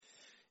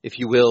If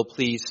you will,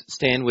 please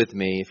stand with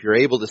me. If you're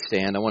able to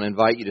stand, I want to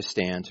invite you to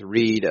stand to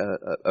read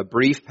a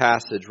brief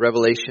passage,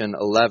 Revelation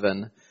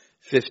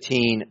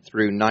 11:15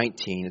 through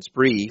 19. It's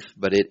brief,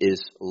 but it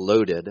is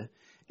loaded.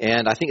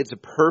 And I think it's a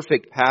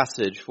perfect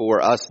passage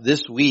for us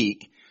this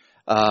week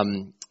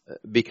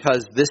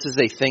because this is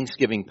a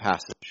Thanksgiving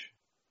passage.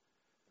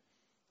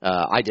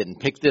 I didn't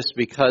pick this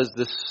because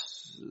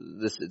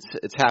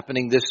it's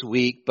happening this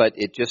week, but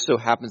it just so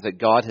happens that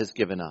God has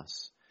given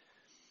us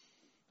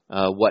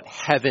what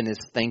heaven is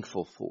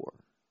thankful for.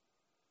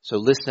 So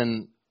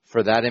listen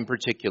for that in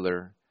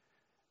particular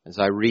as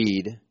I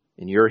read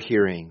in your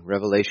hearing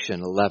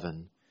Revelation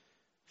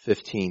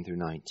 11:15 through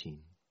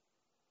 19.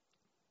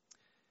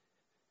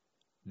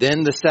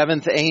 Then the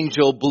seventh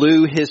angel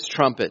blew his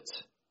trumpet,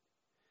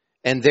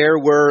 and there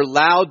were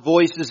loud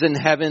voices in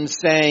heaven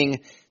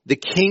saying, "The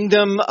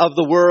kingdom of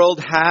the world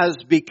has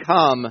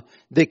become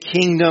the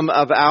kingdom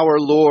of our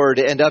Lord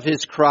and of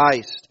his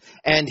Christ,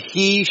 and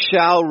he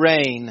shall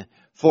reign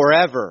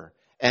forever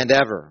and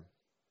ever."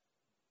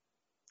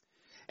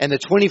 And the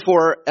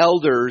 24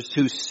 elders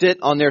who sit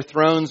on their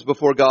thrones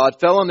before God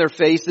fell on their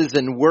faces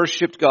and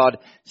worshiped God,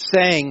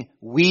 saying,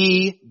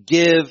 "We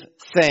give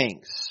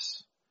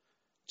thanks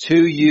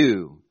to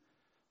you,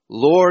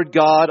 Lord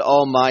God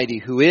Almighty,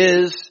 who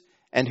is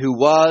and who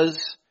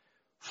was,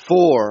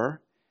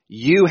 for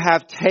you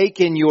have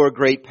taken your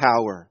great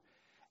power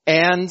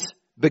and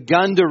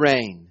begun to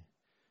reign.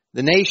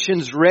 The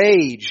nations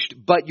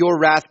raged, but your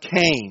wrath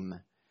came,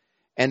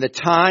 and the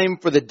time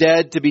for the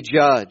dead to be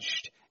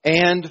judged,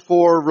 and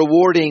for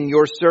rewarding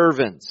your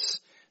servants,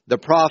 the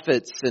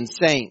prophets and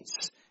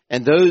saints,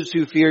 and those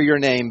who fear your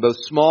name, both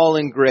small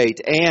and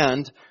great,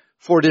 and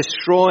for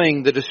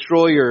destroying the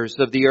destroyers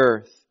of the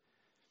earth."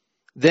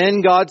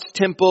 Then God's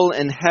temple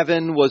in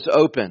heaven was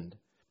opened,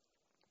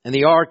 and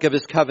the ark of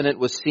his covenant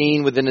was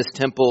seen within his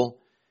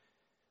temple.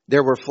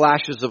 There were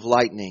flashes of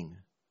lightning,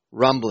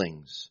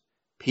 rumblings,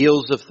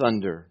 peals of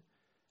thunder,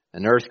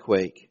 an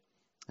earthquake,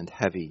 and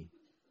heavy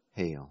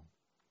hail.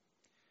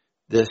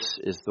 This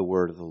is the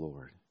word of the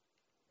Lord.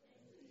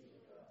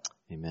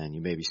 Amen.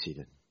 You may be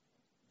seated.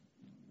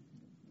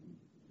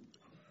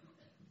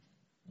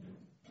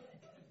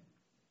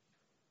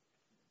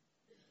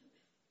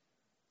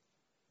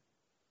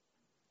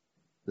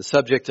 The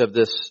subject of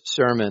this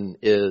sermon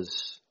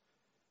is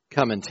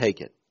 "Come and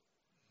take it."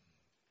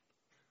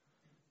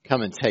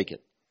 Come and take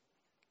it.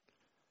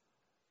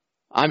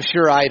 I'm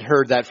sure I'd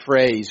heard that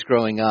phrase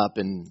growing up,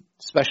 and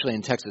especially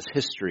in Texas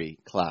history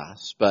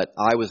class, but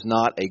I was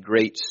not a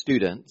great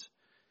student.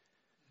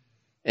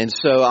 And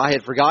so I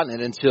had forgotten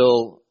it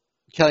until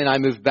Kelly and I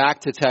moved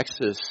back to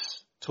Texas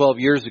 12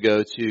 years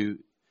ago to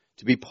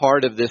be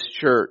part of this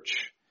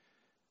church.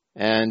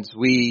 And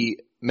we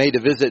made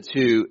a visit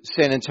to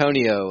San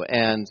Antonio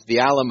and the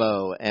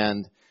Alamo.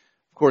 And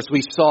of course,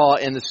 we saw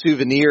in the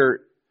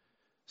souvenir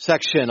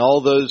section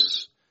all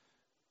those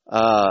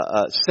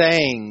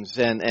sayings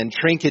and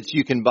trinkets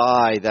you can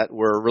buy that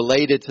were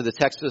related to the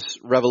Texas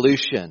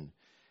Revolution.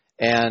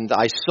 And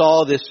I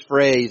saw this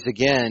phrase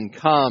again,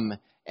 "Come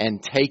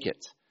and take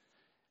it."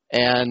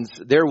 And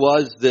there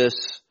was this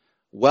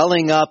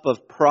welling up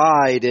of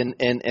pride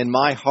in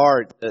my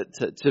heart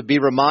to be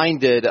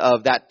reminded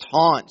of that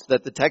taunt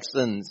that the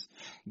Texans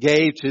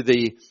gave to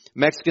the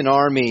Mexican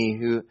army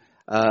who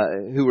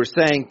were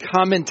saying,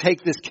 "Come and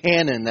take this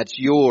cannon that's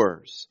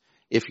yours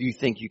if you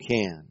think you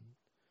can.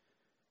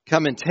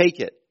 Come and take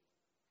it."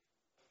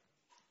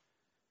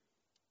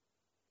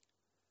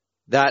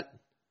 That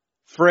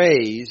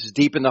phrase,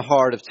 deep in the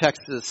heart of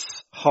Texas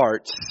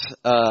hearts,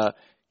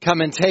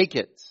 "Come and take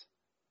it,"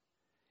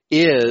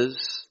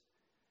 is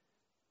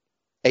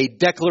a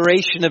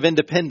declaration of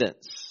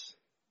independence.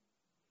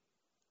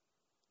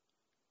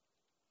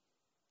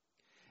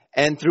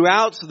 And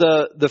throughout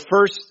the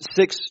first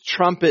 6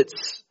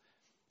 trumpets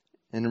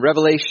in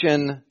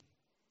Revelation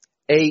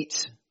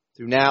 8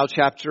 through now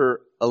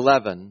chapter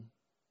 11,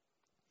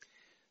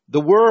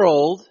 the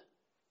world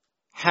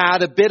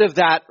had a bit of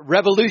that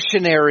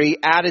revolutionary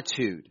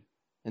attitude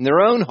in their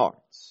own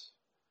hearts.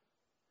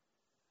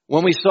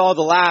 When we saw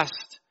the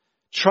last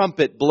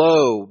trumpet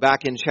blow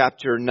back in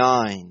chapter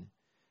 9,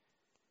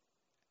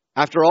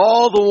 after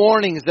all the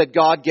warnings that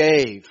God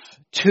gave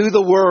to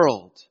the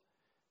world,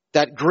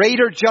 that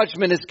greater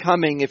judgment is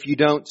coming if you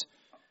don't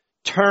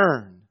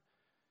turn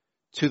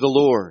to the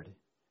Lord,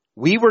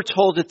 we were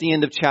told at the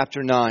end of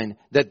chapter 9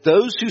 that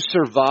those who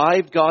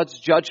survived God's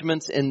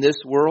judgments in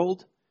this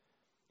world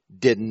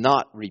did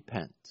not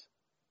repent,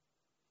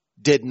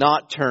 did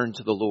not turn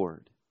to the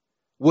Lord,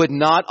 would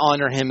not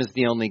honor him as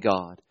the only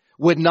God,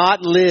 would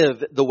not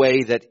live the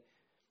way that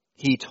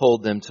he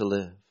told them to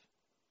live.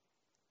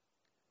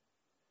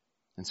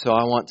 And so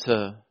I want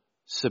to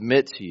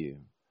submit to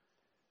you,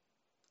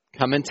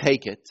 "Come and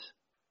take it"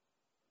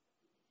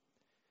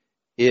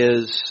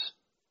 is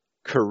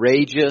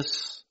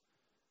courageous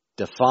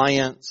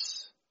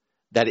defiance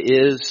that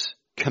is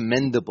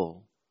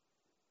commendable,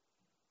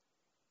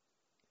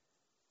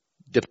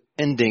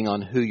 depending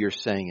on who you're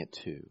saying it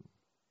to.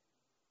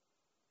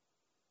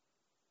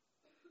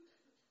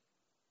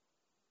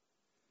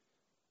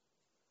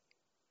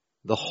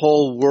 The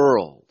whole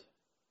world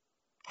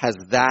has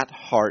that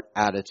heart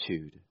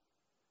attitude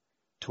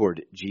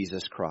toward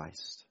Jesus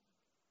Christ,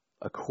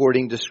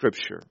 according to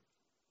Scripture.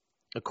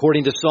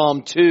 According to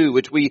Psalm 2,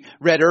 which we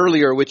read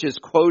earlier, which is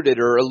quoted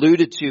or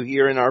alluded to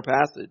here in our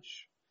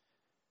passage.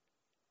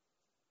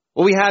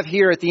 What we have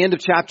here at the end of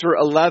chapter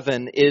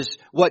 11 is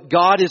what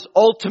God is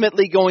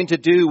ultimately going to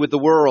do with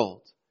the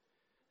world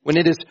when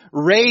it is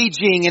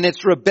raging in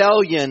its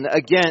rebellion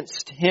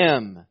against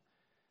Him.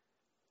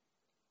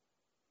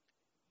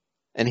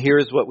 And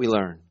here's what we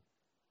learn.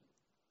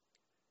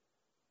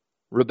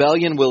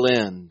 Rebellion will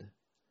end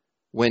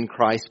when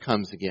Christ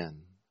comes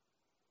again.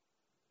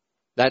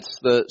 That's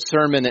the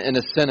sermon in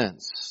a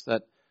sentence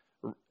that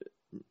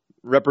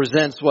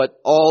represents what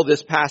all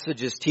this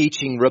passage is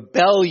teaching.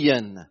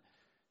 Rebellion.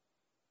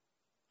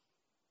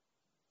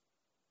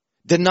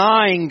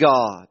 Denying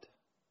God.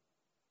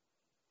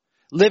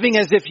 Living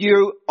as if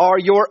you are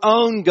your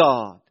own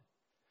God.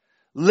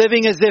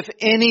 Living as if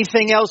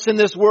anything else in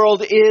this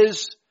world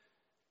is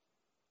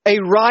a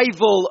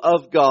rival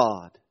of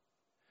God.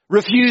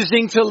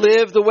 Refusing to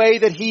live the way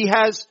that He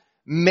has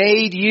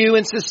made you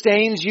and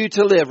sustains you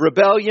to live.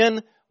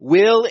 Rebellion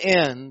will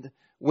end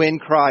when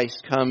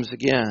Christ comes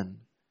again.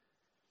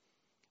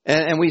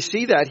 And we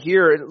see that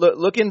here.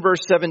 Look in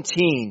verse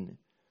 17,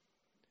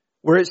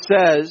 where it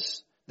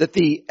says that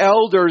the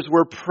elders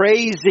were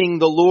praising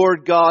the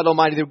Lord God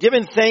Almighty. They were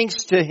giving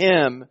thanks to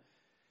Him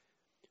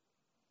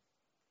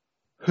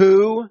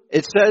who,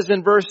 it says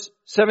in verse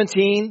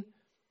 17,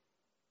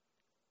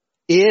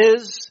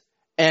 is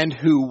and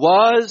who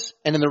was,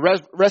 and in the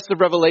rest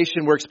of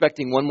Revelation we're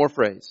expecting one more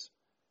phrase,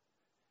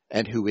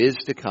 and who is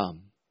to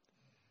come.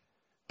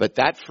 But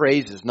that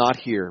phrase is not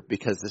here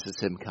because this is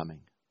Him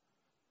coming.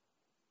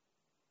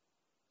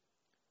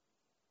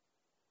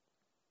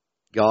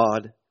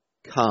 God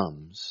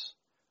comes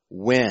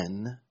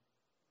when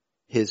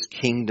His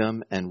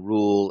kingdom and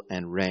rule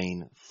and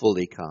reign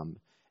fully come,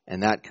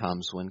 and that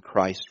comes when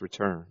Christ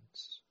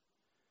returns.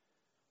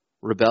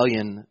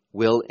 Rebellion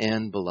will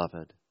end,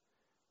 beloved,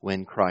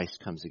 when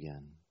Christ comes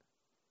again.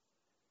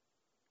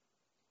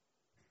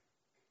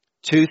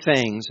 Two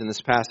things in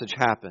this passage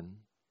happen.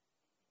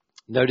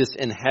 Notice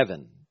in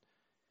heaven,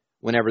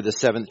 whenever the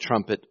seventh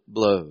trumpet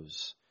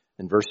blows.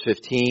 In verse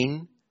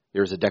 15,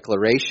 there's a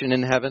declaration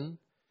in heaven.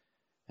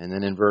 And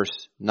then in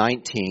verse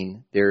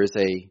 19, there is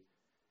a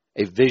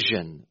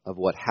vision of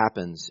what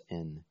happens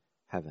in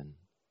heaven.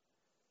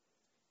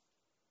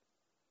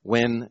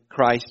 When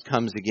Christ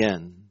comes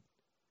again,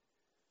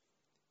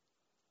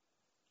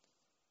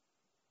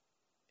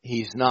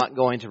 He's not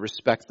going to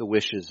respect the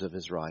wishes of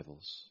His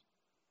rivals.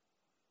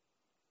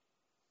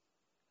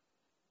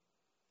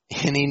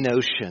 Any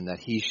notion that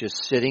He's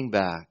just sitting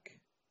back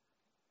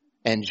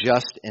and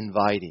just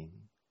inviting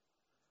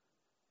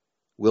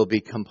will be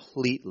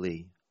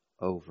completely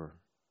over.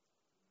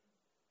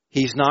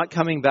 He's not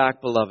coming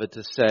back, beloved,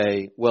 to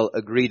say, well,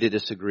 agree to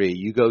disagree.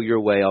 You go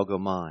your way, I'll go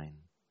mine.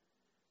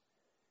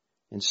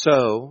 And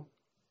so,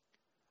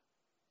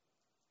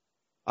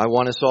 I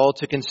want us all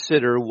to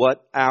consider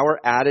what our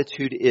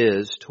attitude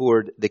is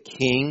toward the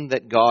King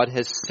that God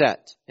has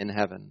set in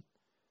heaven,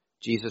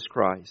 Jesus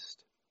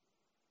Christ.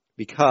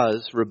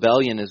 Because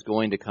rebellion is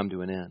going to come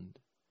to an end.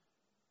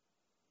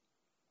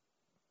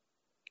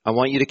 I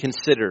want you to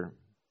consider,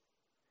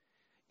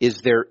 is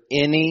there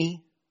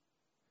any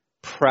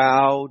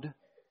proud,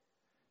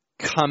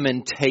 come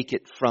and take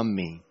it from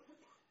me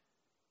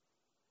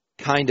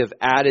kind of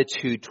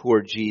attitude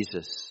toward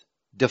Jesus,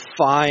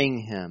 defying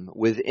Him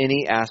with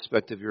any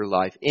aspect of your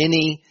life,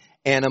 any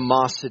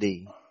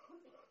animosity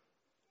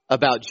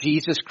about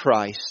Jesus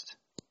Christ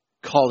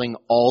calling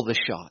all the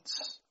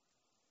shots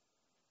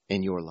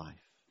in your life?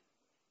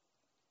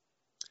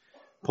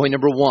 Point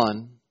number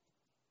one,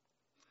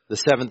 the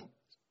seventh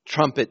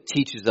trumpet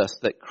teaches us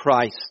that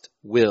Christ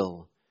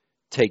will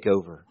take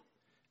over.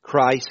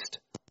 Christ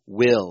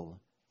will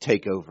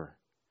take over.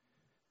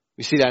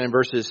 We see that in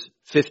verses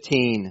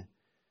 15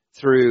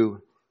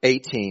 through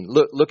 18.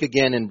 Look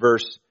again in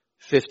verse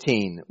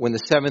 15. When the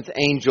seventh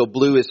angel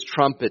blew his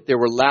trumpet, there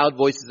were loud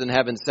voices in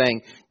heaven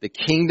saying, the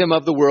kingdom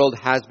of the world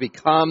has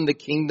become the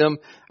kingdom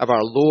of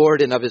our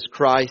Lord and of His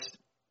Christ,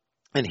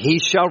 and He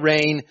shall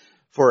reign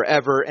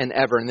forever and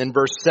ever. And then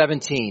verse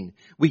 17,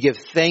 we give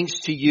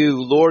thanks to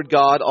you, Lord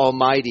God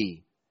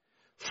Almighty,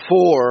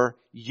 for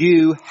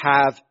you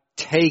have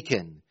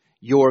taken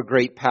your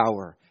great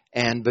power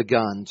and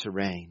begun to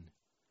reign.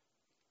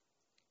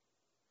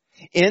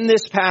 In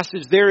this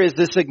passage, there is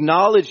this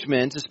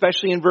acknowledgement,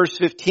 especially in verse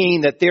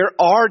 15, that there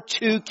are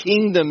two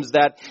kingdoms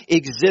that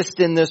exist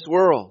in this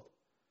world.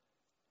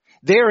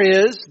 There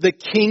is the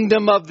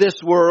kingdom of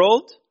this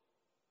world,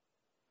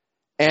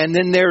 and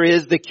then there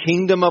is the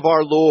kingdom of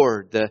our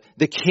Lord,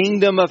 the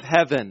kingdom of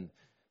heaven.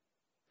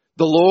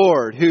 The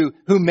Lord who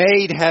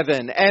made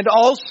heaven and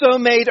also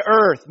made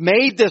earth,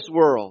 made this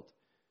world,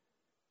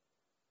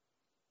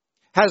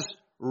 has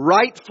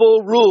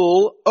rightful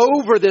rule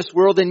over this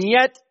world and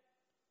yet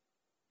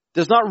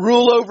does not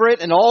rule over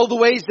it in all the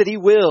ways that He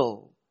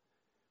will.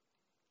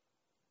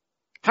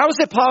 How is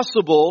it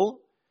possible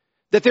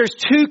that there's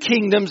two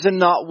kingdoms and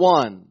not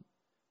one.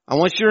 I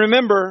want you to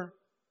remember,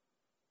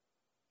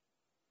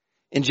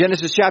 in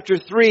Genesis chapter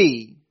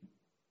 3,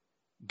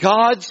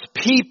 God's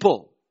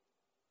people,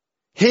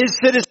 His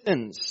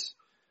citizens,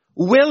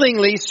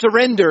 willingly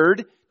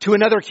surrendered to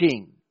another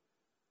king,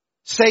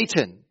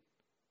 Satan.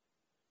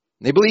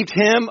 They believed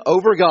him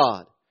over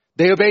God.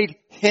 They obeyed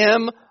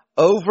him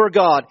over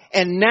God.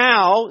 And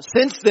now,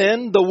 since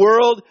then, the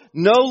world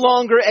no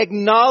longer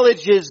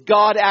acknowledges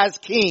God as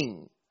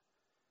king.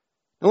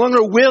 No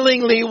longer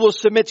willingly will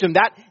submit to him.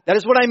 That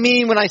is what I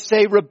mean when I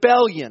say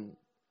rebellion.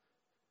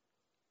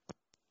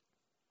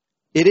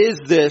 It is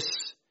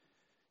this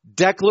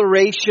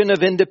declaration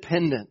of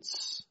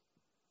independence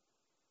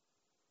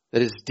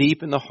that is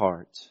deep in the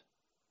heart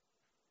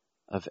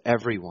of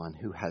everyone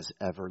who has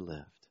ever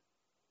lived.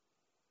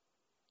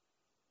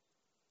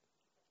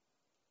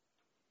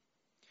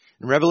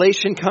 And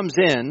Revelation comes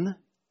in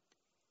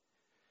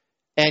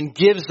and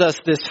gives us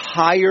this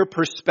higher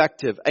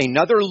perspective,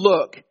 another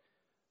look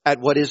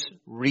at what is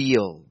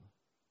real.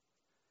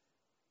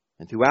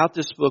 And throughout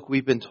this book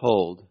we've been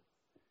told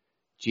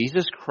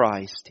Jesus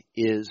Christ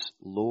is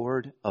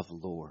Lord of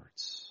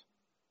Lords.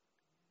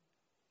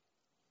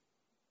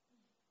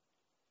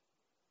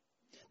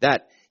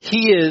 That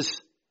He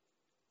is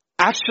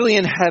actually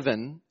in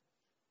heaven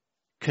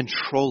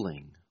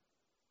controlling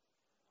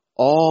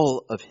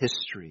all of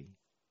history.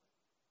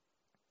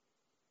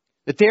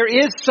 That there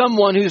is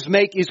someone who's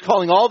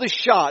calling all the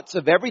shots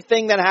of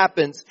everything that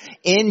happens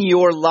in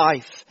your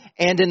life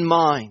and in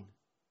mine.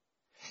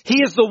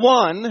 He is the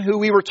one who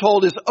we were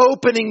told is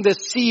opening the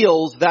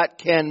seals that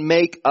can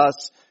make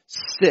us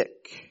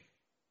sick.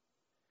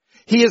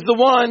 He is the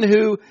one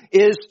who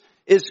is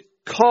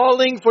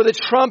calling for the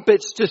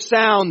trumpets to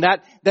sound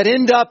that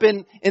end up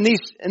in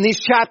these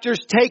chapters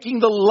taking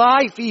the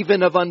life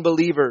even of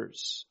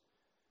unbelievers.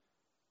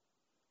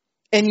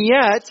 And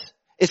yet,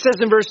 it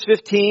says in verse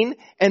 15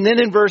 and then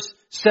in verse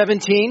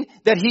 17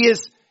 that He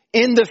is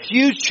in the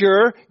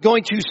future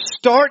going to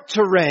start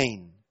to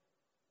reign.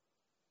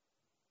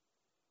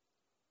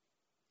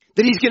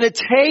 That He's going to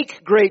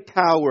take great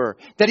power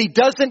that He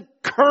doesn't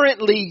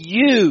currently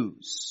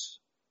use.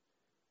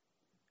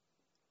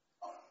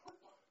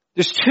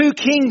 There's two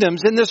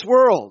kingdoms in this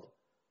world.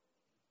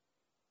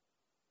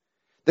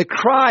 The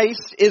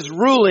Christ is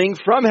ruling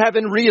from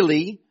heaven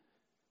really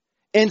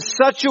in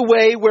such a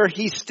way where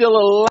He's still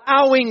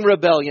allowing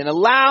rebellion,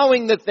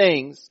 allowing the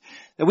things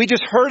that we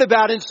just heard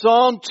about in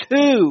Psalm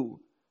 2.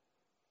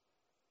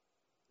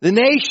 The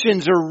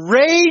nations are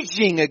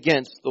raging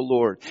against the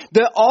Lord.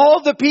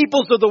 All the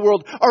peoples of the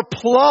world are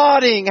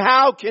plotting,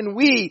 how can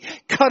we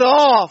cut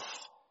off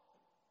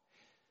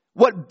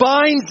what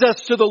binds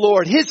us to the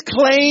Lord, His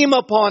claim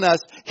upon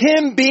us,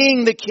 Him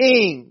being the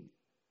King.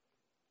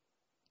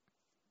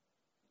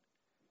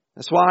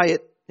 That's why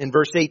in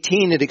verse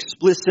 18 it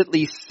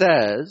explicitly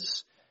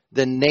says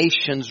the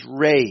nations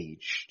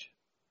raged.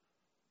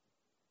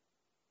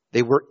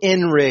 They were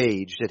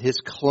enraged at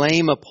His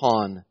claim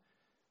upon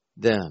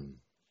them.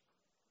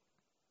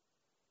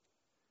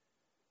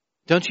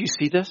 Don't you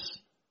see this?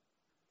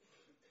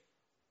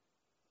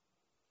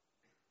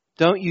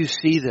 Don't you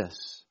see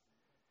this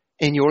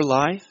in your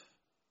life?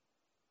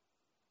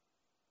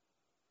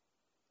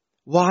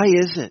 Why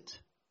is it?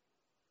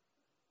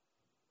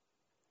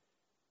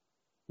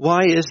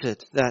 Why is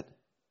it that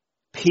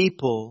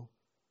people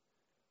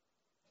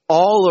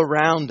all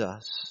around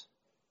us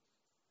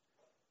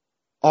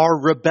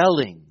are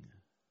rebelling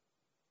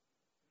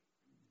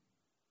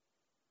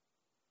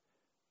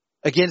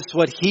against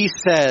what He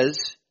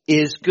says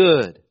is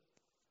good?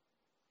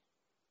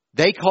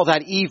 They call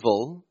that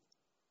evil.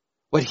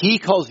 What He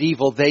calls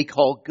evil, they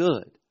call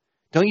good.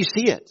 Don't you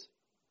see it?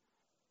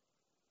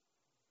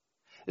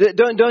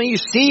 Don't you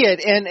see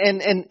it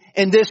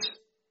and this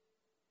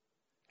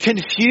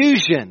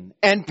confusion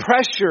and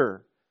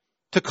pressure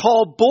to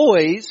call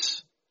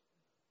boys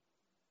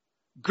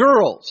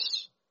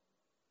girls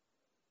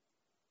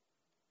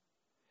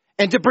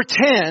and to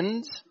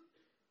pretend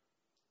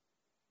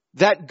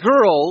that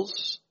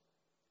girls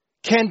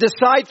can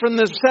decide for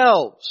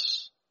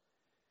themselves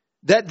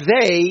that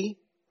they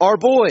are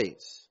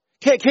boys?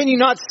 Can you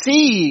not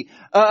see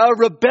a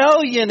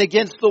rebellion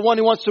against the one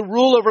who wants to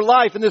rule over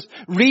life and this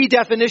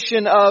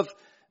redefinition of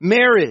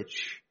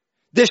marriage?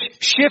 This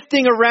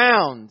shifting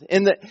around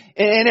in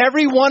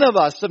every one of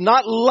us of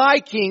not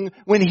liking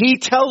when He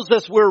tells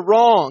us we're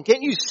wrong.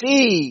 Can't you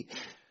see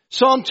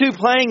Psalm 2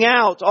 playing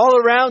out all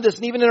around us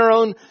and even in our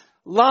own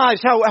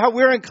lives? How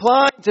we're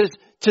inclined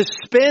to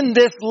spend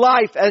this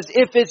life as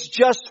if it's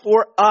just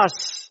for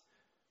us.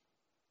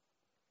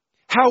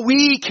 How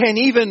we can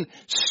even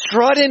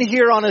strut in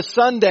here on a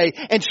Sunday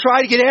and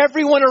try to get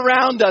everyone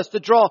around us to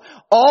draw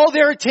all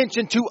their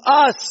attention to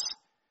us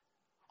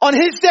on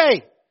His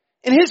day,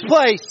 in His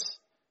place.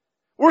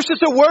 We're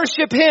supposed to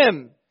worship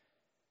Him.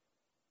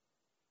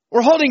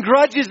 We're holding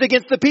grudges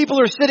against the people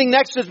who are sitting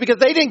next to us because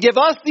they didn't give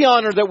us the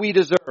honor that we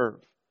deserve.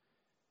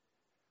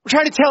 We're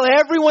trying to tell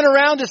everyone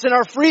around us in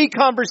our free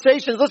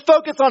conversations, let's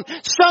focus on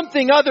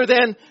something other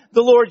than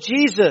the Lord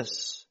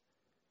Jesus.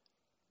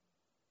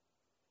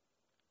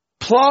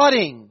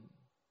 plotting,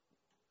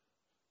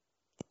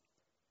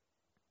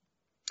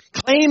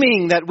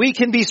 claiming that we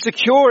can be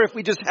secure if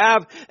we just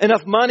have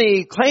enough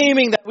money,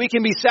 claiming that we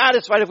can be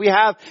satisfied if we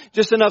have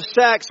just enough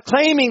sex,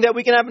 claiming that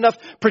we can have enough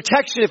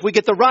protection if we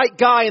get the right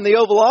guy in the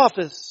Oval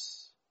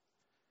Office.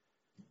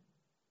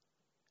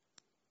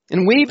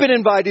 And we've been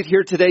invited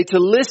here today to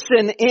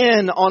listen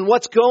in on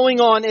what's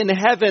going on in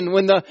heaven.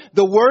 When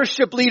the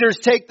worship leaders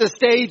take the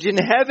stage in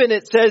heaven,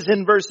 it says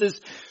in verses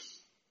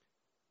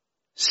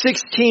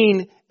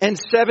 16 and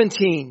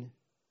 17,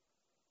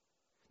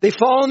 they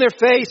fall on their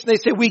face and they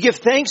say, "We give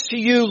thanks to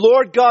you,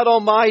 Lord God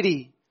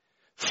Almighty,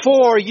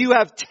 for you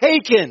have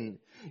taken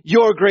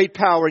your great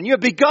power and you have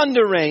begun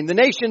to reign. The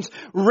nations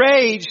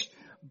raged,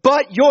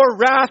 but your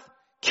wrath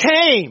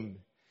came,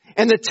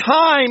 and the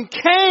time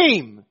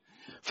came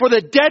for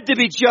the dead to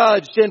be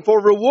judged, and for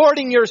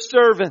rewarding your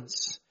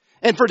servants,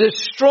 and for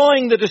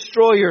destroying the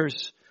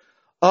destroyers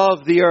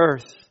of the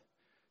earth."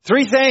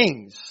 Three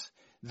things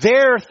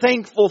they're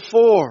thankful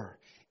for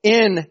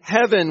in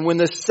heaven when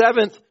the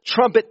seventh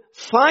trumpet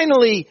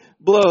finally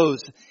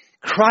blows.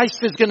 Christ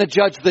is going to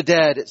judge the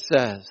dead, it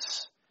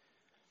says.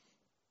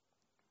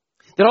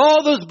 That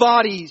all those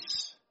bodies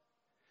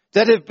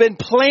that have been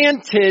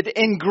planted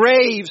in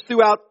graves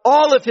throughout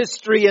all of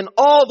history and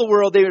all the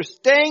world, they are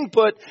staying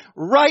put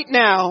right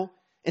now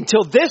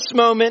until this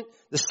moment.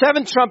 The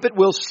seventh trumpet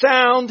will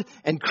sound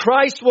and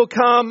Christ will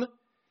come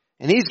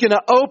and He's going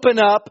to open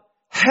up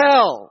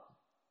hell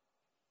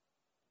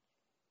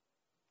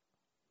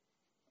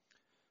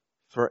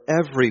for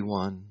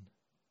everyone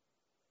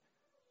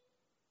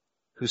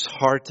whose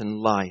heart and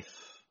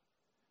life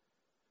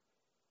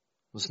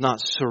was not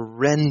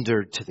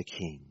surrendered to the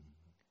King.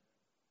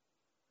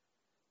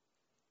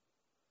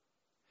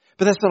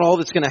 But that's not all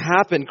that's going to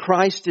happen.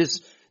 Christ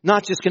is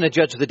not just going to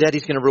judge the dead,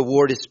 He's going to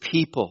reward His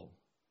people.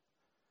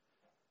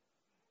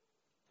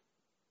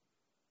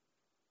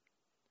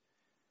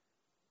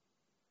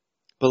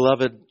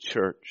 Beloved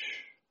church,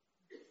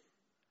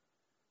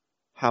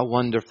 how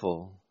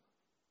wonderful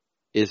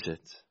is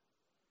it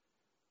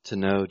to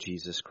know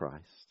Jesus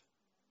Christ?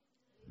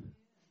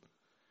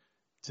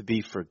 To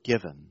be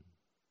forgiven.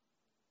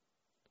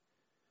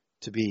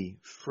 To be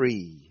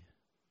free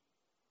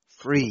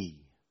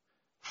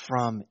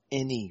from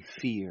any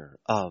fear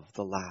of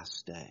the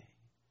last day.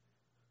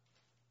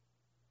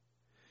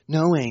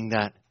 Knowing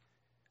that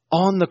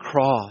on the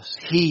cross,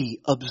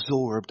 He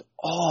absorbed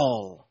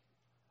all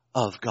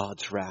of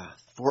God's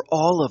wrath for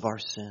all of our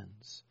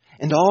sins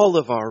and all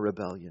of our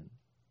rebellion.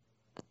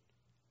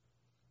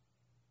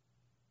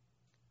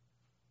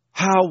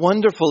 How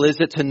wonderful is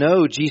it to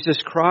know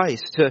Jesus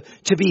Christ,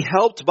 to be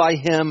helped by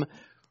Him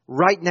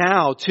right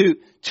now, to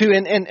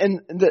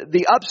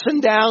the ups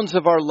and downs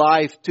of our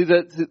life, to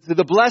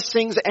the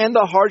blessings and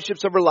the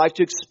hardships of our life,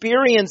 to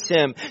experience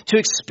Him, to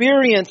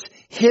experience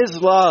His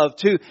love,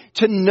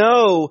 to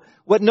know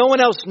what no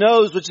one else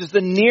knows, which is the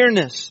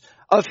nearness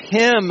of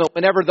Him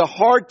whenever the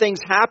hard things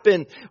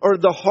happen or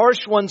the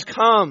harsh ones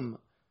come.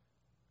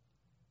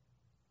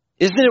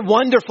 Isn't it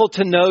wonderful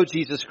to know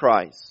Jesus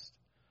Christ?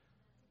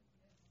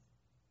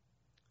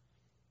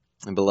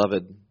 And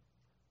beloved,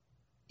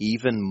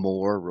 even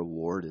more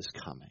reward is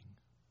coming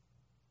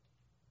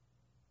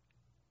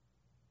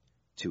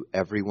to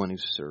everyone who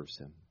serves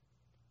Him,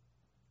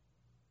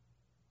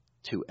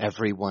 to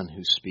everyone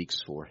who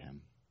speaks for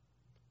Him,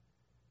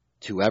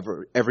 to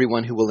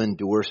everyone who will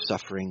endure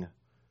suffering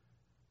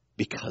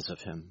because of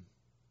Him.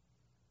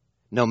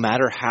 No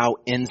matter how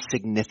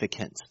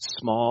insignificant,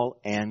 small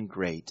and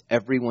great,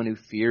 everyone who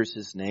fears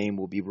His name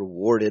will be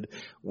rewarded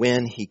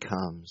when He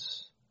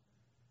comes.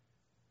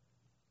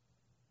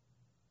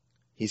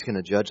 He's going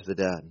to judge the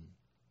dead.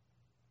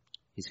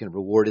 He's going to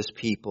reward His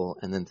people.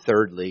 And then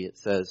thirdly, it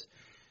says,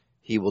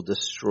 He will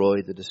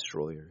destroy the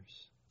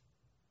destroyers.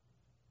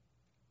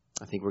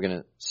 I think we're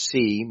going to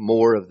see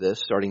more of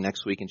this starting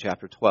next week in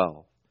chapter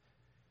 12,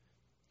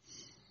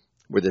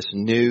 where this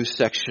new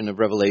section of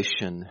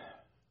Revelation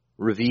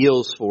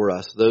reveals for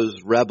us those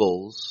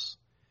rebels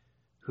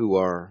who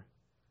are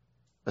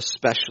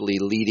especially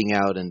leading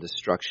out in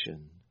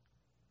destruction,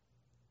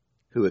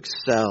 who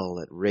excel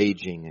at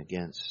raging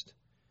against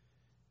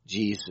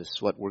Jesus.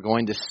 What we're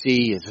going to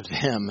see is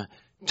them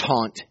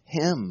taunt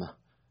Him.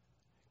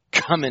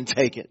 Come and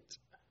take it.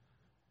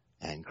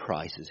 And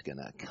Christ is going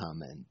to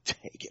come and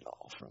take it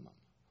all from them.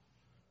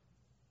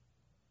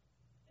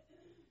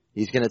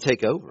 He's going to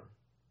take over.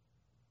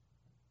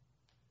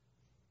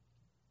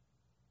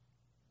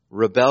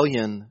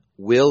 Rebellion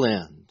will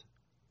end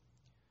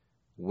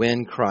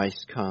when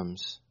Christ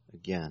comes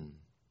again.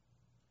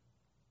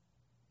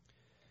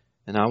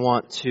 And I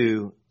want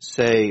to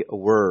say a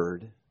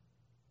word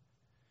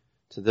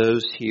to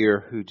those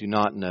here who do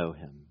not know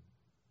Him.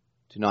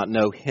 Do not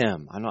know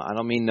Him. I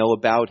don't mean know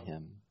about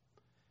Him.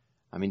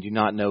 I mean do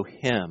not know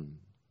Him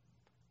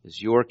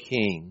as your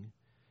King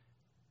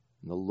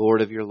and the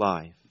Lord of your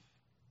life.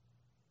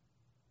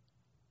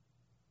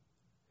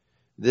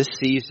 This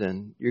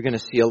season, you're going to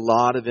see a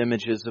lot of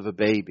images of a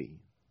baby.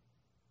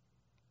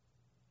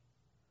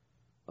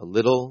 A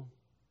little,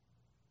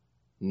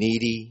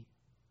 needy,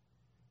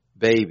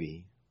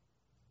 baby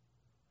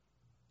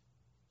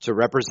to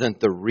represent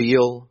the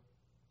real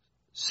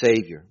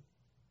Savior.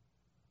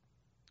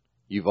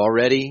 You've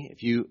already,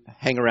 if you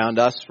hang around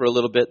us for a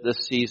little bit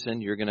this season,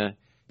 you're going to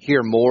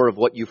hear more of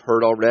what you've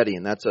heard already,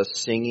 and that's us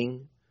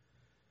singing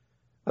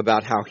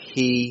about how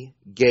He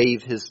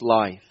gave His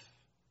life.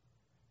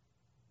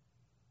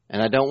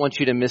 And I don't want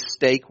you to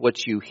mistake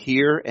what you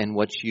hear and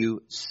what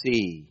you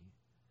see.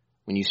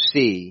 When you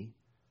see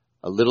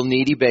a little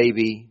needy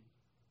baby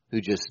who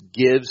just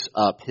gives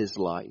up his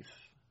life,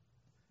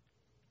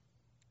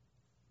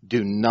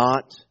 do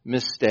not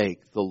mistake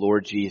the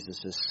Lord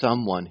Jesus as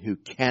someone who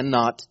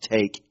cannot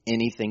take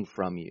anything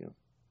from you.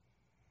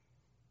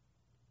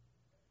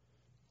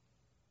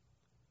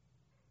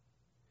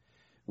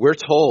 We're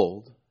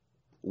told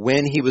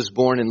when He was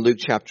born in Luke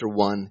chapter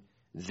 1,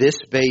 this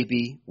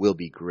baby will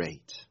be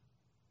great.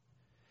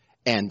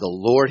 And the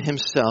Lord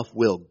Himself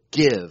will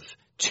give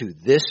to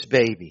this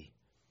baby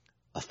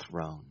a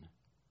throne.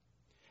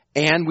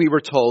 And we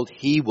were told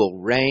He will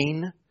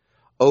reign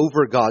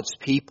over God's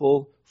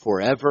people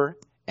forever,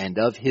 and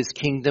of His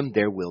kingdom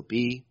there will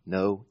be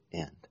no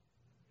end.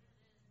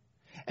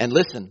 And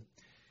listen,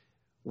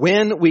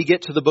 when we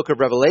get to the book of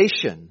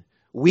Revelation,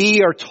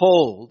 we are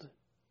told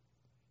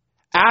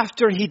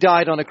after He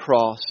died on a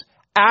cross,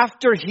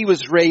 after He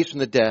was raised from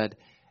the dead,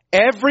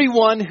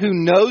 everyone who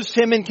knows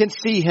Him and can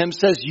see Him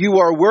says, you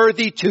are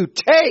worthy to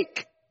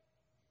take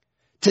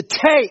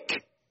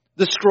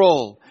the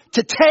scroll,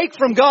 to take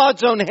from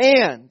God's own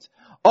hand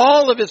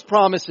all of His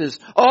promises,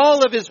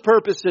 all of His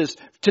purposes,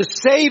 to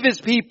save His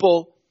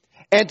people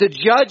and to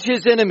judge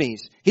His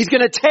enemies. He's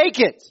going to take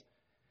it.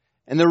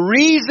 And the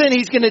reason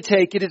He's going to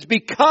take it is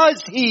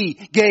because He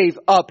gave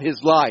up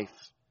His life.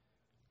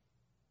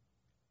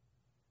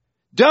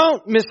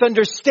 Don't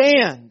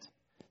misunderstand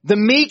the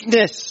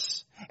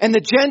meekness and the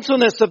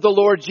gentleness of the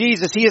Lord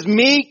Jesus. He is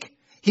meek.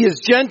 He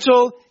is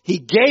gentle. He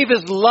gave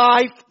His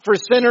life for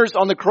sinners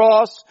on the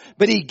cross,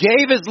 but He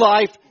gave His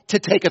life to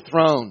take a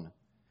throne.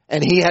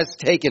 And He has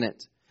taken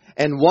it.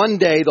 And one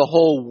day the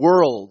whole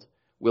world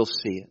will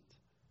see it.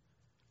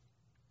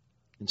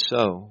 And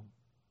so,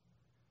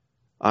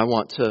 I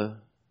want to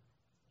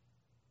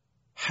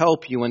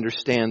help you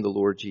understand the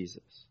Lord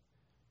Jesus.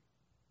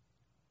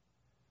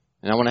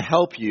 And I want to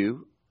help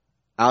you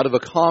out of a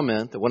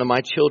comment that one of my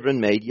children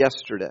made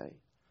yesterday.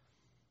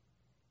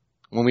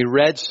 When we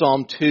read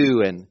Psalm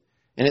 2 and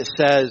it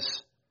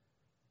says,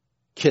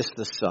 kiss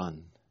the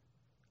Son,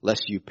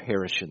 lest you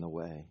perish in the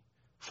way,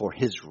 for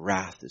His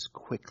wrath is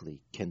quickly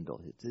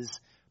kindled. It is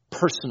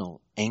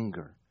personal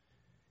anger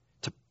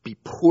to be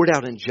poured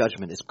out in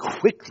judgment is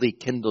quickly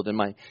kindled. And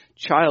my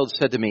child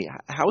said to me,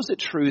 how is it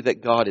true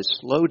that God is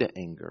slow to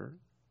anger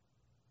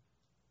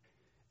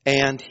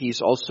and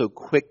He's also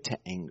quick to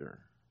anger?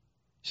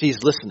 See,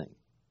 He's listening.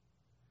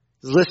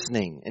 He's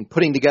listening and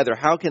putting together,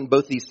 how can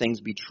both these things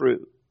be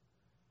true?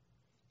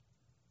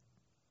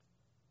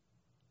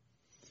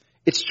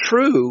 It's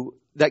true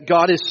that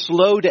God is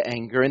slow to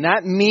anger, and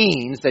that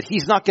means that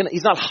He's not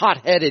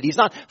hot-headed. He's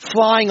not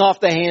flying off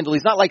the handle.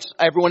 He's not like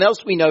everyone else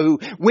we know who,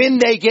 when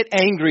they get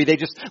angry, they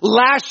just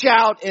lash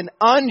out in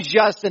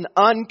unjust and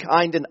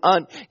unkind and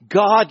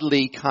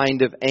ungodly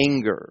kind of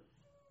anger.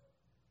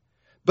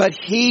 But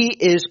He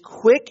is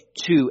quick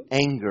to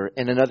anger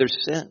in another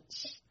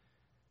sense.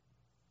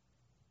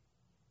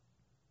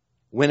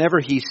 Whenever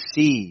He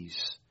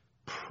sees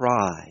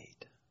pride,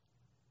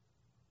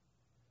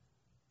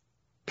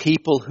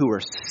 people who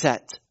are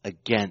set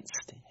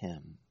against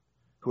Him,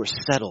 who are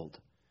settled,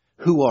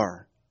 who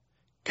are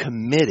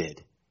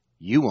committed,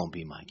 you won't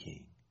be my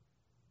king.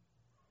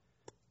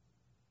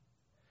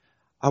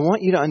 I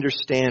want you to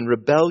understand,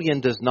 rebellion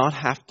does not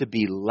have to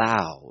be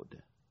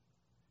loud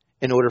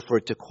in order for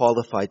it to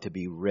qualify to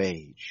be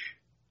rage.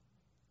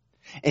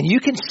 And you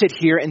can sit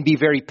here and be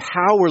very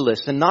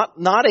powerless and not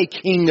a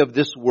king of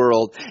this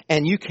world,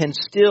 and you can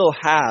still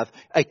have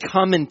a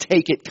come and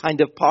take it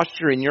kind of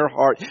posture in your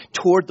heart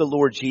toward the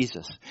Lord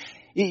Jesus.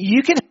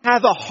 You can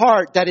have a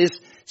heart that is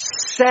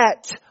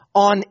set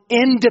on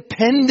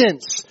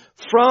independence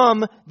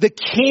from the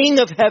King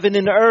of heaven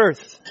and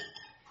earth.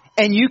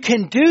 And you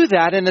can do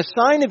that, and a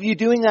sign of you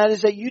doing that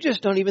is that you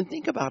just don't even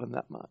think about Him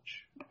that much.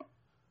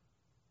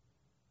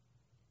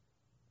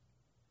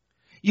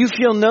 You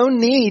feel no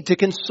need to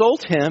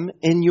consult Him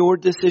in your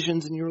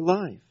decisions in your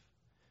life.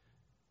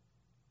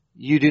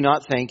 You do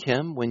not thank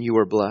Him when you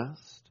are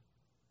blessed.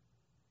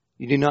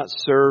 You do not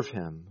serve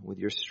Him with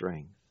your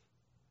strength.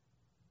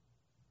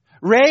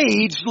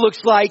 Rage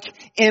looks like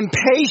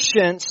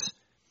impatience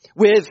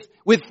with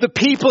the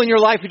people in your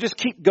life who just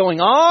keep going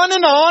on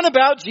and on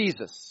about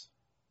Jesus.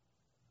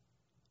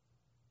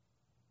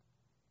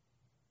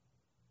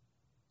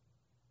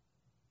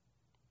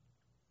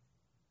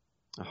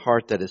 A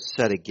heart that is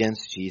set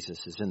against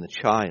Jesus is in the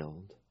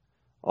child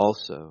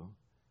also,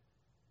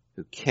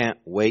 who can't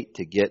wait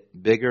to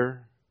get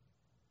bigger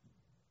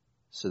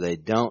so they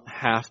don't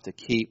have to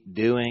keep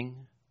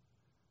doing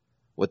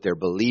what their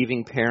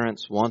believing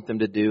parents want them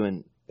to do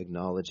and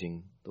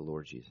acknowledging the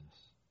Lord Jesus.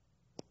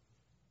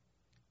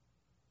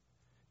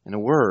 In a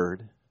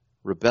word,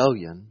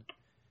 rebellion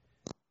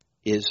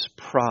is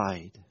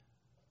pride.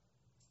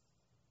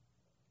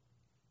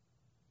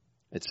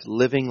 It's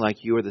living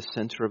like you are the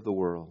center of the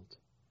world.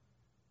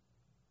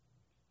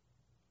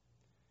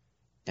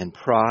 And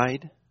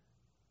pride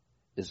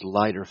is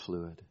lighter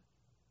fluid.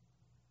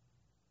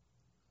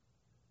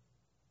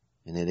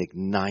 And it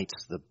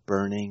ignites the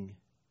burning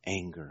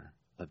anger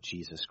of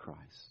Jesus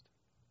Christ.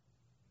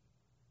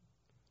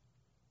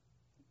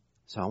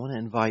 So I want to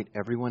invite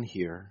everyone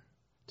here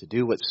to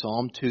do what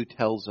Psalm 2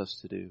 tells us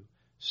to do.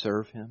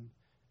 Serve Him,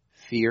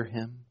 fear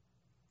Him,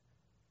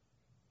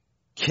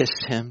 kiss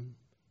Him,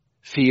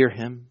 fear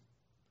Him,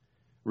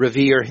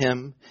 revere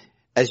Him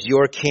as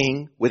your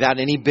King without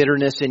any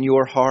bitterness in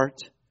your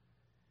heart.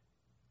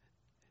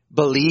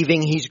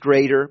 Believing He's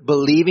greater,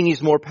 believing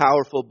He's more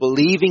powerful,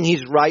 believing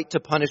He's right to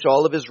punish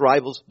all of His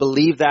rivals.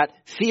 Believe that.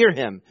 Fear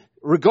Him.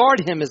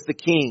 Regard Him as the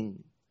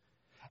King.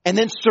 And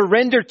then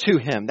surrender to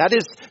Him. That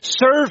is,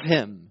 serve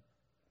Him.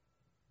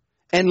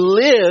 And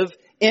live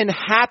in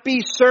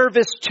happy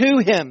service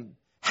to Him.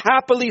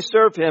 Happily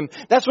serve Him.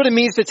 That's what it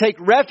means to take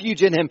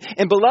refuge in Him.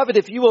 And beloved,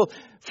 if you will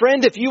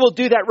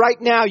do that right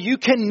now, you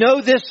can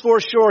know this for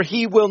sure.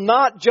 He will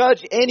not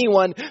judge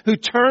anyone who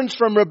turns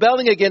from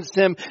rebelling against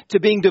Him to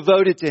being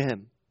devoted to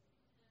Him.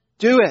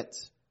 Do it.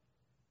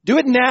 Do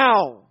it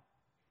now.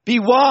 Be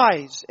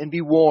wise and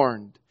be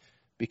warned,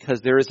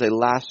 because there is a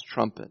last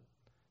trumpet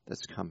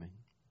that's coming.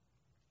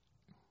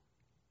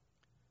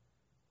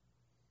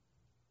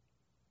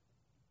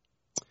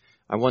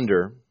 I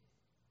wonder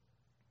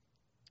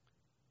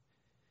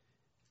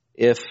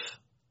if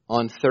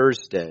on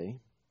Thursday,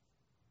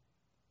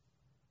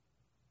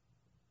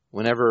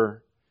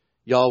 whenever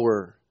y'all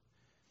were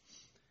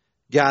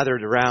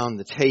gathered around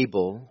the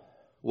table,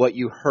 what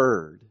you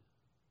heard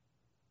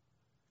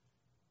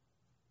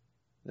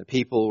that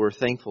people were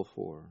thankful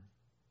for,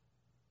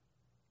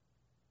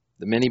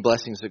 the many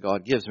blessings that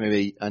God gives,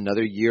 maybe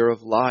another year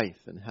of life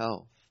and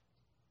health.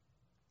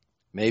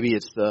 Maybe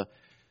it's the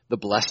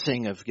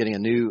blessing of getting a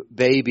new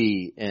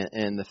baby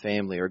in the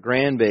family or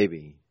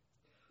grandbaby.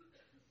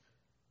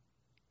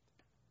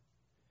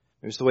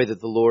 It's the way that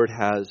the Lord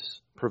has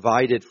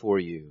provided for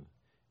you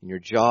in your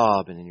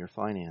job and in your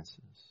finances.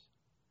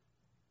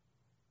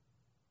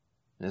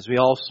 And as we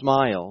all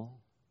smile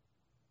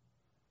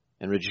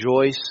and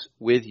rejoice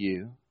with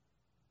you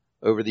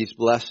over these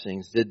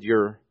blessings, did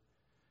your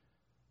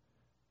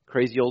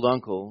crazy old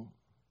uncle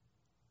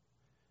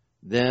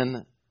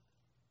then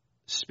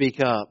speak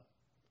up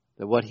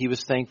that what he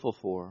was thankful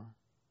for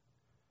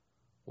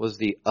was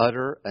the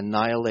utter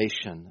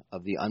annihilation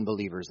of the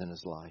unbelievers in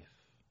his life?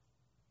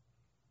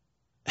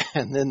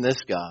 And then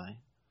this guy,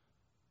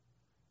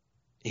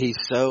 he's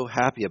so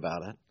happy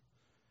about it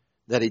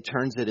that he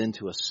turns it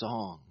into a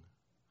song.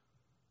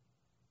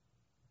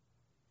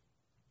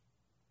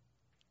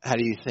 How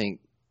do you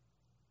think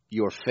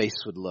your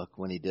face would look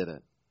when he did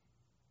it?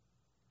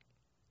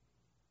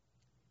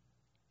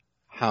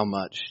 How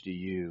much do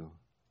you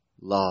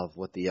love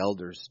what the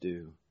elders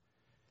do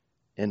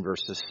in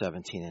verses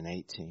 17 and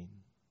 18?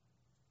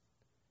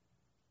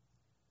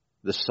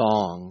 The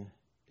song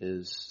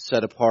is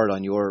set apart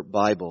on your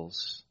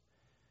Bibles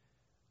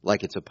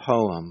like it's a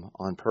poem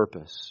on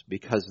purpose,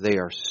 because they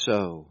are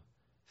so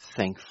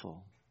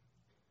thankful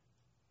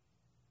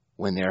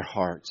when their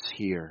hearts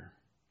hear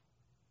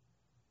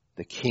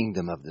the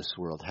kingdom of this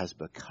world has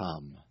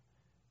become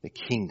the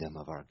kingdom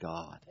of our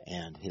God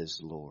and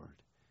His Lord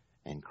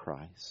and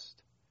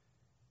Christ.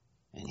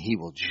 And He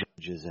will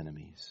judge His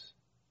enemies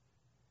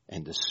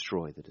and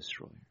destroy the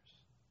destroyers.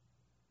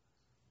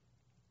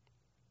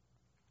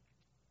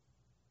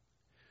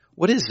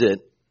 What is it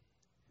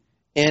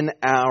in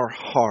our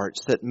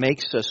hearts that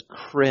makes us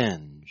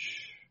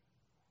cringe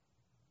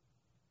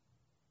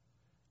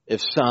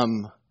if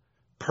some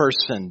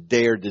person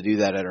dared to do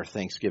that at our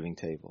Thanksgiving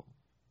table?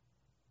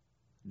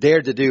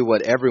 Dared to do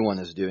what everyone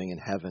is doing in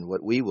heaven,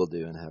 what we will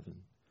do in heaven.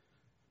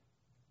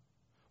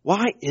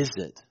 Why is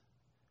it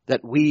that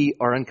we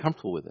are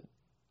uncomfortable with it?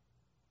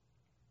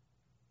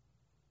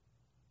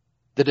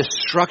 The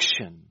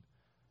destruction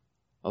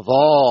of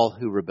all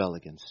who rebel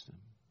against Him.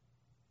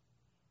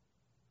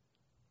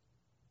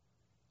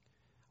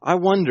 I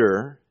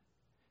wonder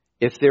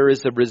if there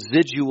is a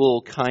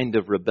residual kind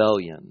of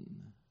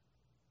rebellion,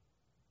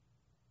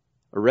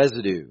 a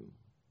residue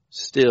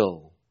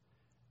still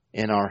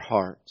in our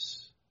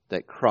hearts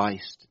that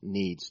Christ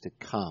needs to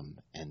come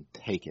and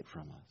take it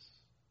from us.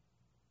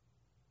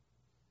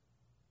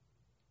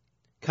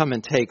 Come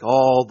and take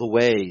all the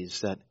ways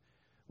that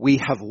we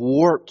have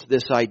warped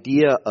this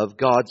idea of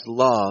God's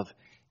love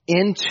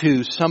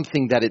into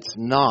something that it's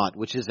not,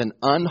 which is an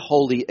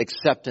unholy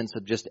acceptance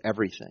of just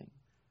everything.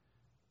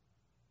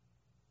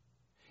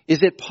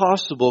 Is it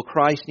possible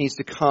Christ needs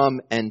to come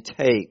and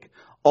take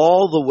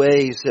all the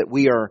ways that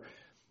we are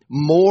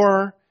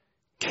more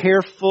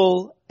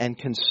careful and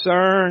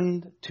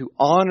concerned to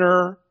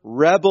honor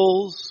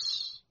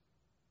rebels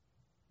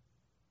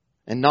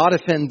and not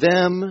offend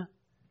them,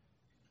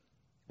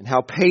 and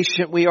how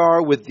patient we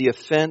are with the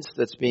offense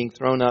that's being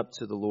thrown up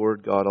to the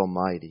Lord God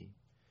Almighty?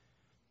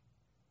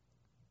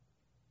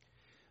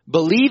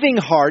 believing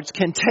hearts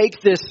can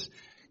take this,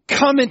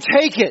 come and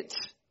take it.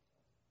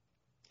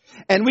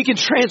 And we can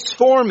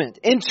transform it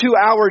into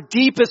our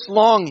deepest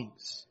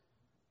longings.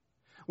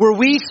 Where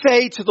we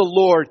say to the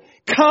Lord,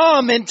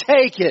 come and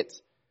take it.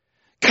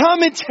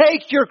 Come and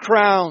take your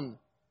crown.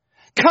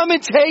 Come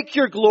and take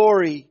your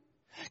glory.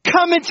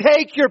 Come and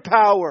take your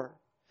power.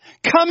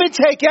 Come and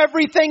take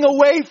everything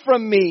away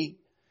from me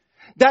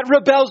that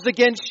rebels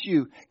against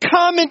you.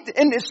 Come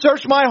and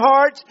search my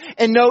heart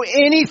and know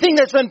anything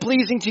that's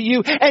unpleasing to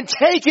you and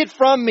take it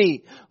from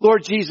me,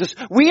 Lord Jesus.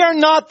 We are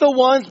not the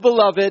ones,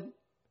 beloved,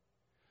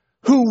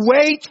 who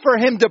wait for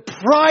Him to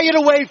pry it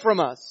away from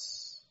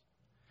us.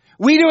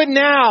 We do it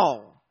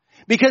now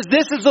because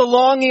this is the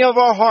longing of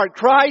our heart.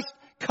 Christ,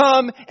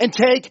 come and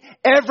take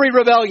every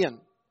rebellion.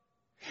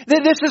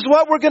 This is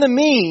what we're going to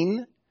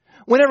mean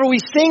whenever we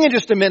sing in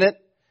just a minute,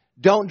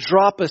 don't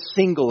drop a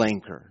single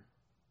anchor.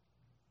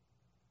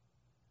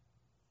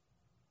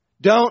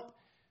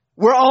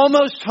 We're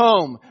almost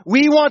home.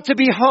 We want to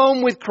be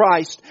home with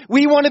Christ.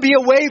 We want to be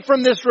away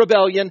from this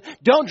rebellion.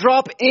 Don't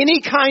drop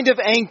any kind of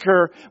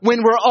anchor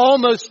when we're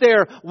almost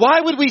there.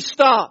 Why would we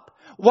stop?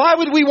 Why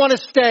would we want to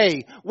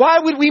stay? Why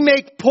would we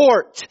make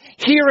port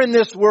here in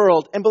this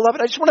world? And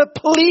beloved, I just want to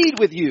plead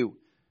with you.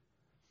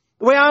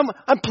 The way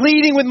I'm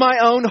pleading with my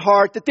own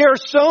heart that there are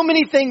so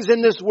many things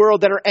in this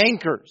world that are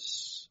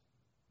anchors.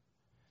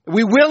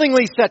 We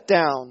willingly set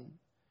down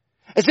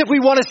as if we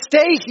want to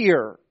stay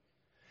here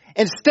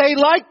and stay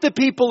like the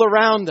people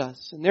around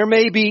us. And there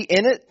may be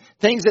in it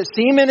things that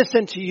seem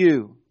innocent to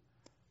you.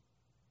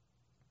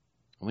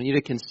 I want you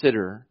to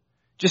consider,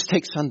 just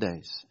take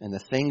Sundays and the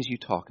things you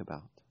talk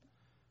about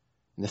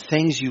and the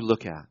things you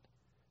look at,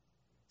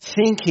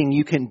 thinking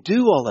you can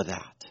do all of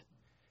that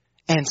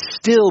and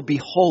still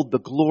behold the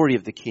glory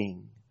of the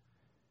King.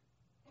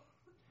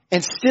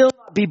 And still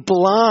not be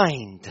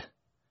blind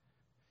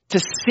to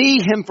see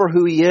Him for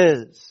who He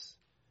is.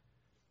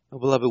 Oh,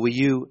 beloved, will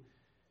you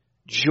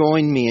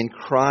join me in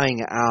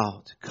crying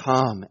out,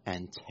 come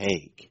and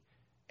take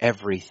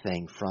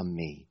everything from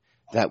me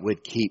that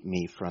would keep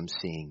me from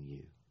seeing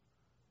you.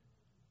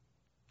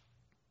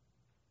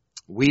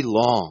 We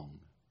long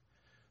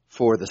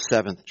for the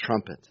seventh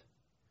trumpet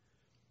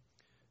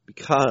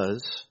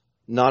because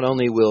not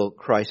only will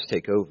Christ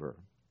take over,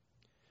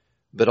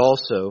 but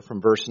also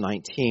from verse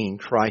 19,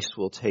 Christ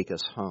will take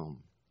us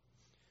home.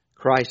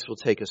 Christ will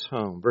take us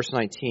home. Verse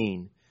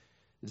 19,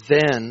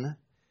 then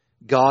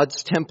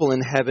God's temple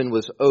in heaven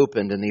was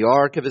opened and the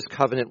ark of His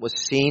covenant was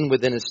seen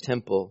within His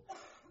temple.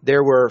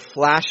 There were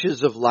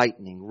flashes of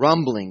lightning,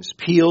 rumblings,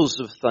 peals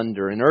of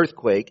thunder, an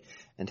earthquake,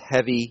 and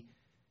heavy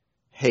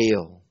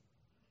hail.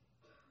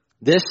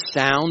 This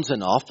sounds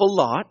an awful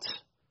lot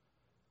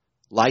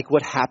like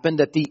what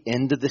happened at the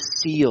end of the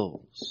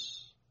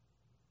seals.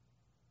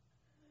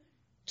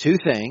 Two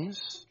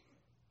things.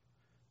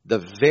 The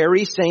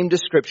very same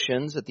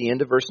descriptions at the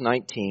end of verse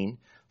 19.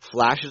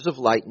 Flashes of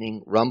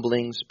lightning,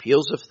 rumblings,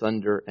 peals of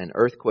thunder, an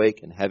earthquake,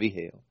 and heavy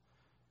hail.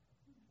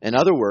 In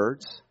other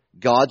words,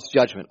 God's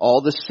judgment.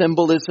 All the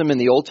symbolism in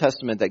the Old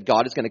Testament that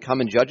God is going to come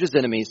and judge His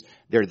enemies,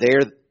 they're there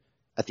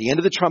at the end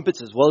of the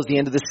trumpets as well as the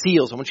end of the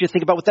seals. I want you to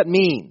think about what that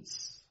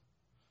means.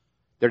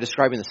 They're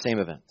describing the same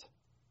event.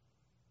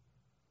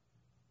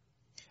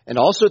 And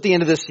also at the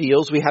end of the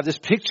seals, we have this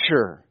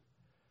picture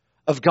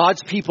of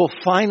God's people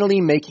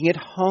finally making it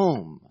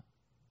home.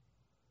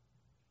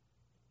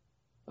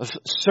 Of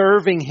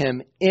serving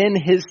Him in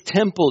His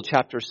temple,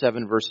 chapter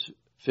 7, verse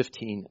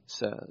 15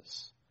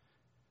 says.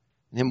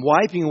 And Him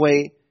wiping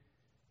away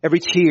every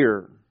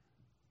tear.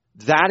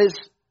 That is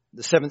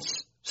the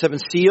seven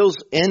seals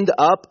end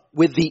up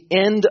with the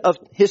end of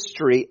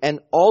history. And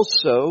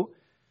also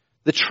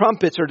the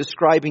trumpets are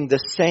describing the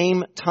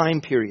same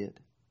time period.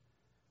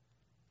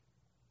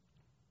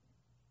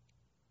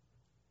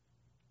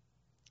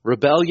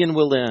 Rebellion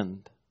will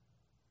end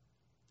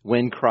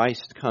when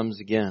Christ comes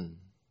again.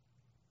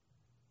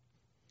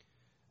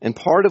 And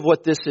part of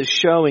what this is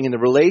showing in the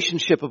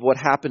relationship of what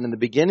happened in the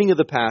beginning of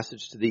the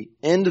passage to the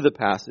end of the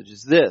passage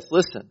is this.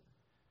 Listen,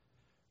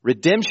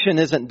 redemption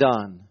isn't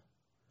done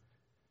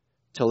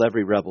till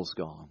every rebel's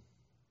gone.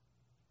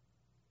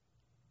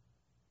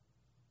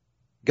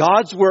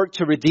 God's work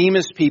to redeem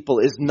His people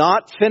is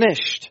not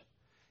finished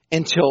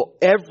until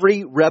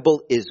every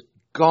rebel is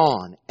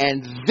gone.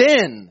 And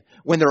then,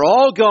 when they're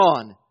all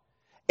gone,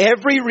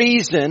 every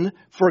reason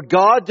for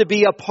God to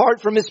be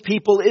apart from His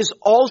people is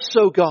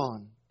also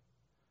gone.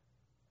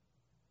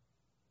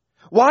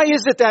 Why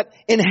is it that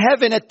in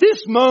heaven at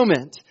this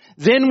moment,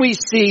 then we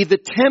see the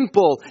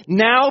temple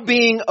now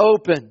being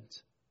opened?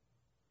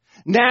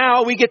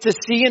 Now we get to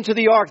see into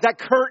the ark, that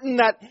curtain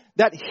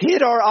that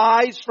hid our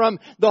eyes from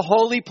the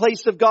holy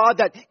place of God,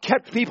 that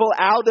kept people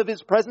out of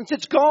His presence.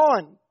 It's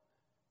gone.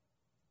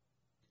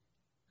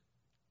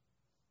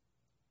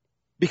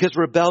 Because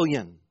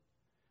rebellion,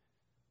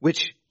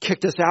 which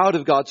kicked us out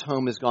of God's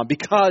home, is gone.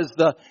 Because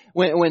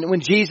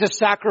when Jesus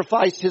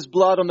sacrificed His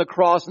blood on the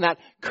cross and that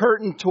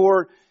curtain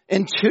tore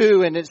in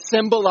two and it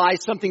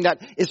symbolized something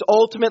that is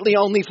ultimately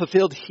only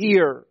fulfilled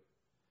here.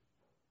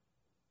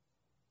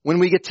 when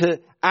we get to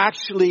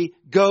actually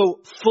go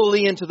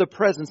fully into the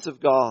presence of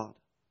God.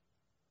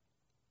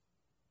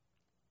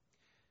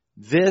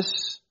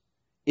 This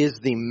is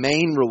the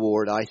main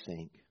reward, I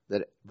think,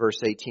 that verse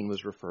 18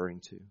 was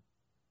referring to.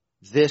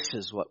 This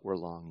is what we're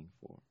longing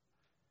for.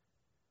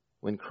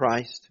 When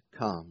Christ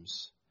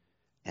comes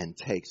and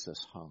takes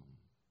us home.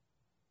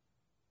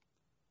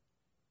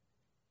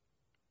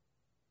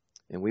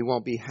 And we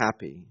won't be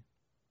happy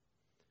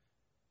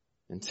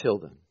until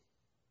then.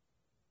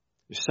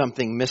 There's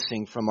something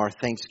missing from our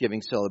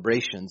Thanksgiving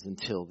celebrations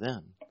until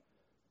then.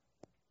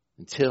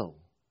 Until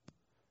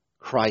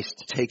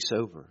Christ takes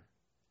over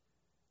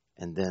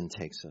and then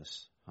takes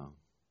us home.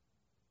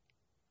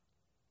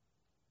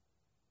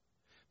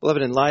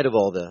 Beloved, in light of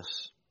all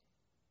this,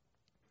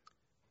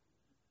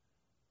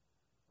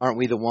 aren't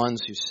we the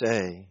ones who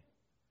say,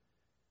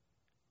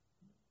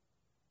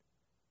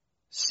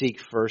 seek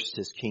first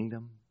His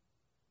kingdom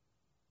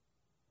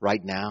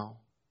right now?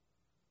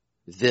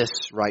 This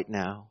right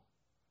now?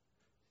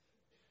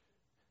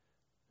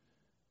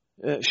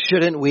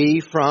 Shouldn't we,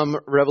 from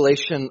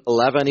Revelation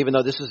 11, even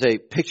though this is a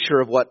picture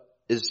of what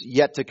is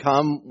yet to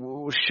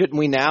come, shouldn't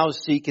we now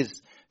seek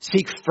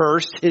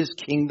first His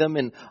kingdom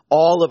in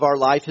all of our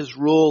life, His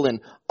rule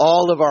in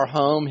all of our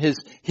home, His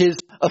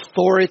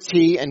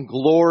authority and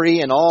glory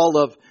in all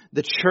of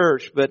the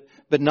church, but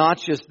not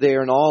just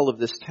there in all of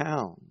this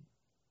town?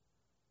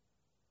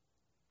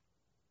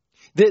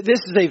 This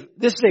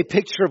is a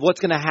picture of what's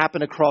going to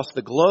happen across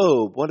the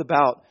globe. What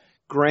about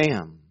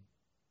Graham?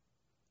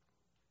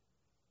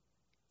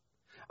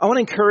 I want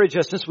to encourage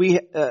us, since we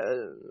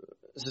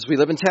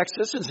live in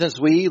Texas and since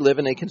we live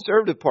in a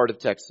conservative part of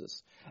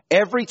Texas,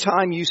 every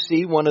time you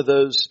see one of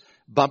those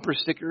bumper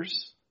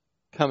stickers,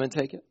 come and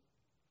take it.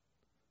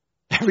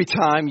 Every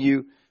time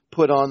you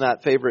put on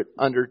that favorite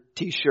under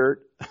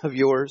t-shirt of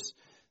yours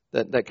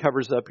that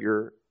covers up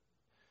your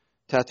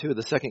tattoo of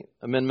the Second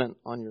Amendment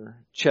on your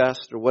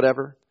chest or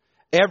whatever,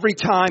 every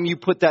time you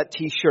put that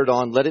t-shirt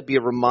on, let it be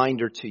a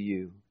reminder to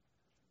you.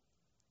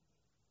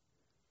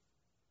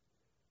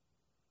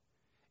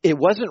 It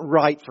wasn't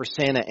right for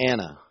Santa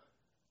Anna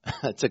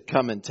to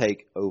come and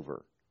take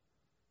over.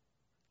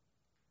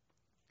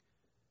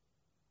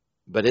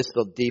 But it's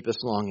the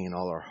deepest longing in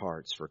all our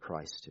hearts for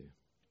Christ too.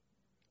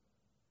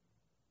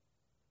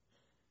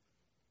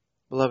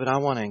 Beloved, I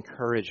want to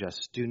encourage us,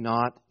 do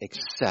not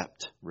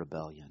accept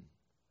rebellion.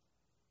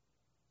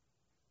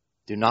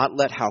 Do not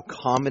let how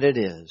common it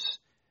is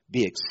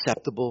be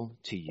acceptable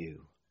to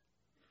you.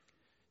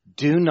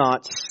 Do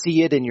not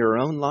see it in your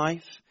own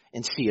life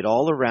and see it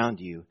all around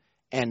you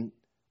and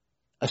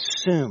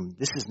assume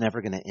this is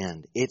never going to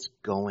end. It's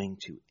going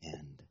to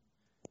end.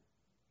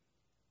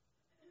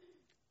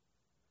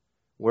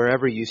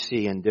 Wherever you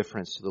see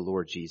indifference to the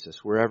Lord Jesus,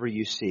 wherever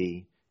you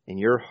see in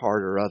your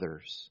heart or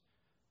others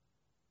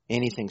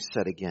anything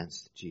set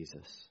against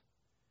Jesus,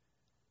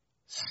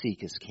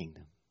 seek His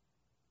kingdom.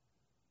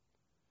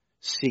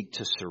 Seek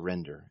to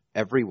surrender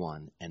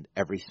everyone and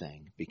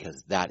everything,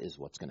 because that is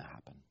what's going to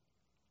happen.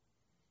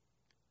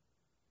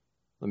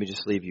 Let me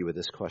just leave you with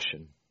this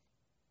question.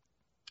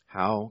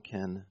 How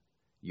can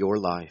your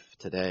life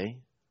today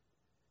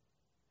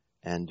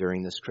and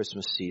during this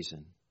Christmas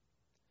season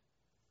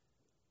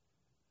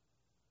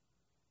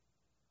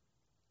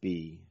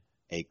be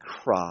a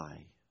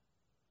cry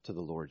to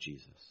the Lord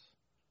Jesus?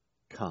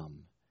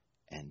 Come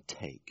and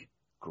take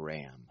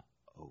Graham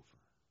over.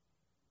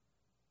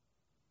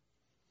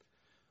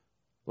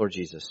 Lord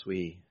Jesus,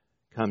 we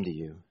come to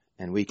you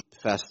and we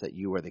confess that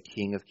you are the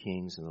King of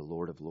Kings and the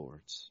Lord of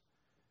Lords.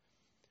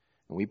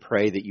 And we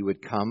pray that you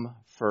would come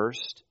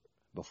first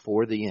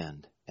before the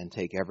end and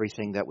take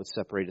everything that would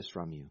separate us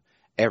from you.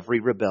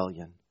 Every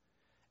rebellion,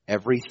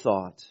 every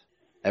thought,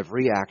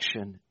 every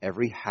action,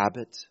 every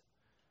habit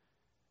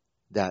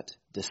that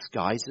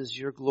disguises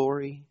your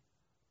glory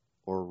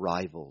or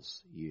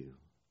rivals you.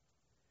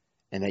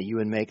 And that you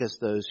would make us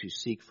those who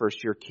seek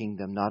first your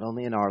kingdom, not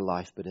only in our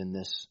life, but in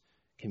this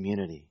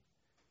community.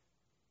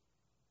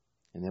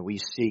 And that we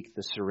seek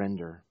the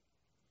surrender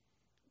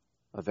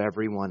of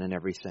everyone and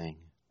everything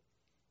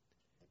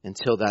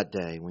until that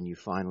day when you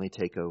finally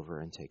take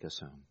over and take us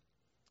home.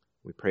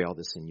 We pray all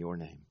this in your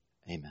name.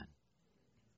 Amen.